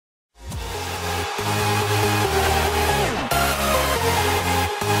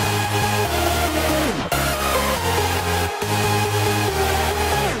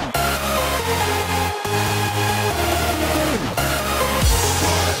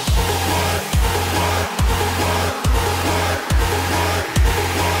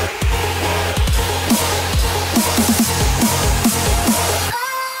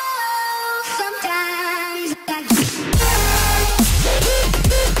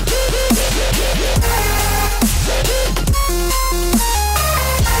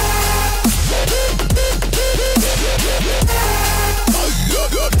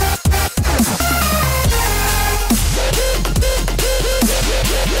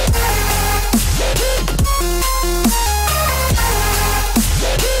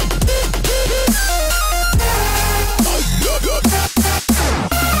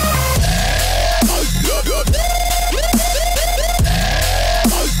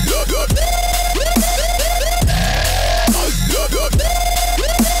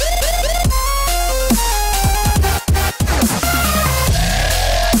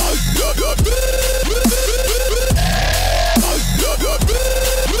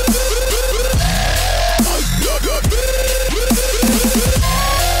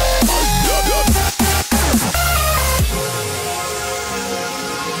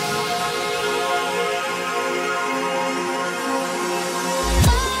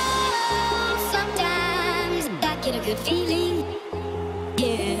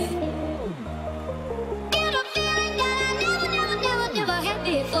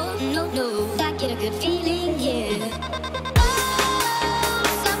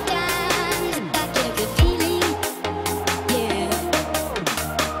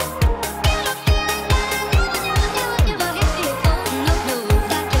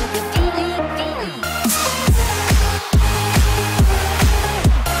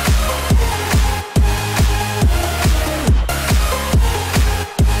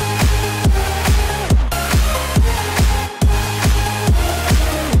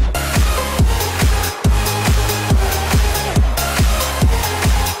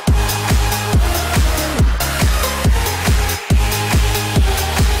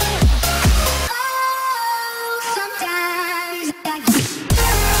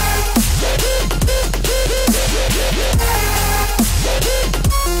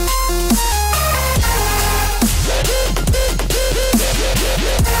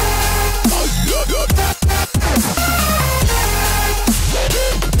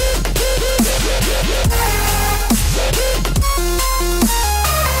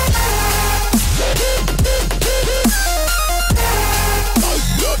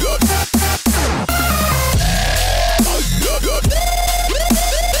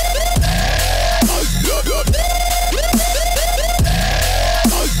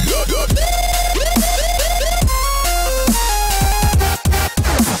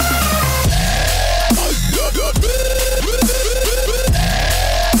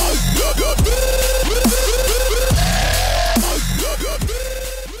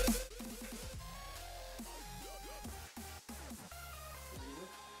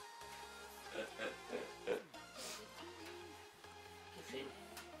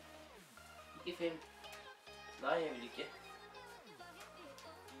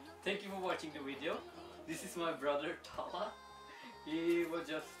Thank you for watching the video. This is my brother Tala. He was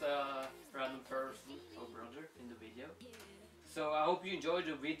just a random person or brother in the video. So I hope you enjoyed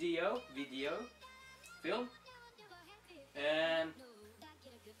the video film, and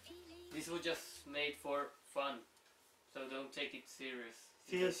this was just made for fun, so don't take it serious.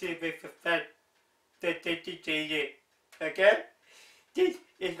 Seriously, make for fun. Don't take it serious. Okay? This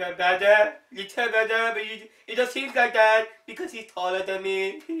is my brother, little brother, but he don't seem like that because he's taller than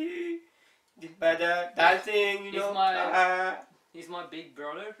me. This brother dancing, you know. He's my big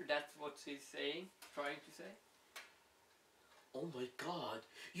brother. That's what he's saying, trying to say. Oh my God,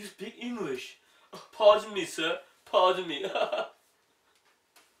 you speak English. Pardon me, sir. Pardon me.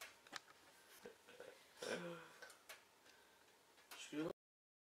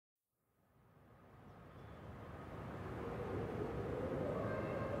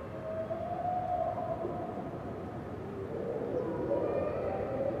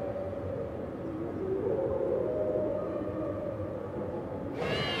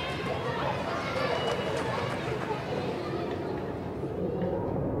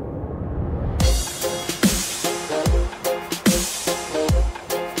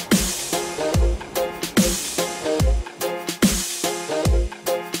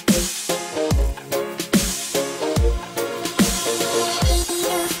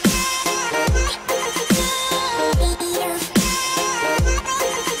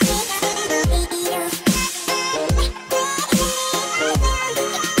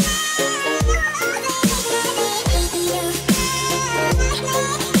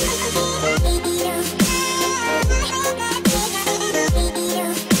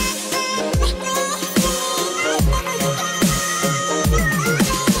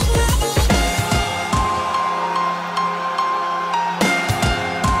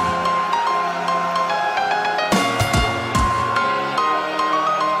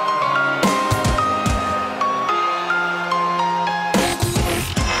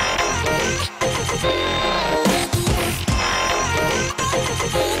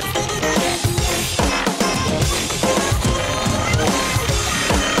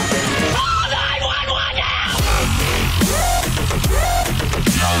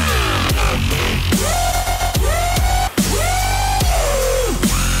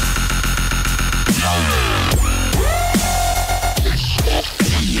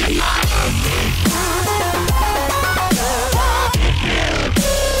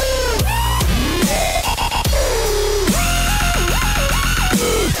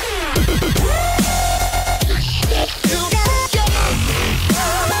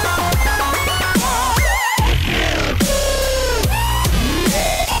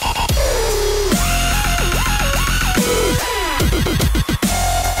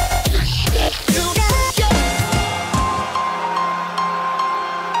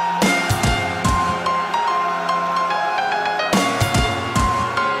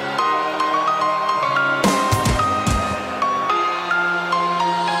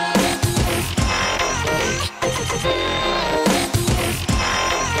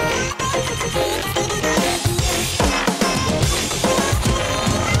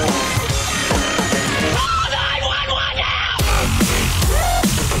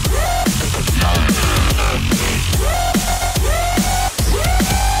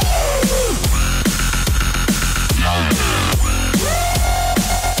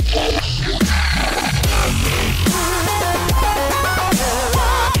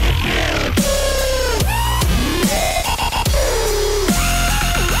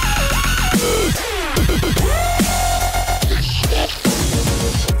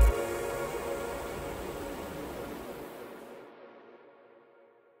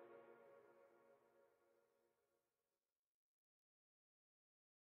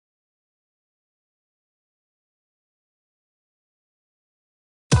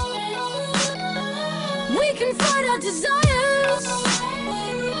 We can fight our desire.